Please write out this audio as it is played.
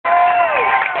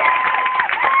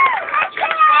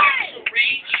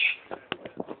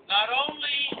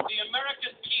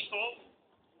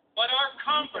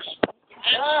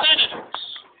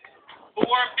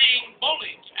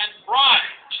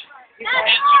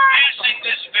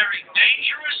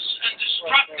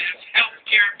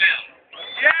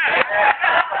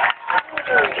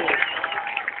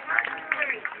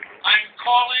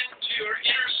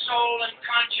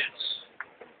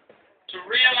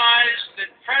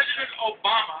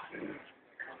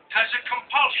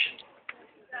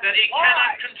that he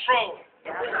cannot control.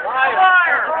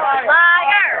 Liar! Liar!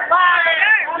 Liar!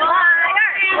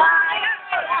 Liar! Liar!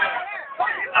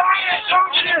 It's a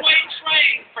runaway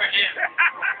train for him.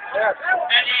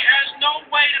 And he has no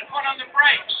way to put on the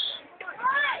brakes.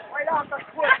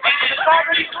 It is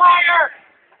very clear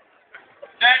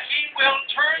that he will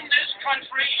turn this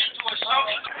country into a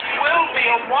socialist. He will be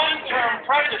a one-term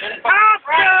president, but the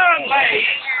present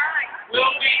ways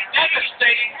will be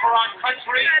devastating for our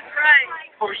country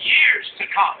for years to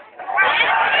come.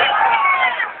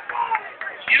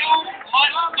 You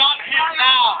must stop him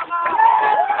now.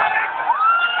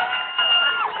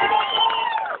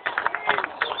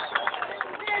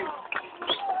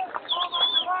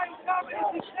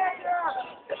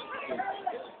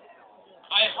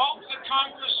 I hope the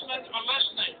congressmen are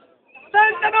listening.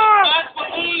 Send them out! I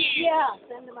believe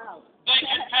Send them out. they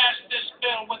can pass this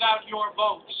bill without your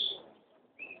votes.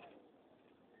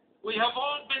 We have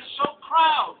all been so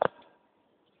proud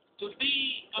to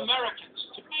be Americans.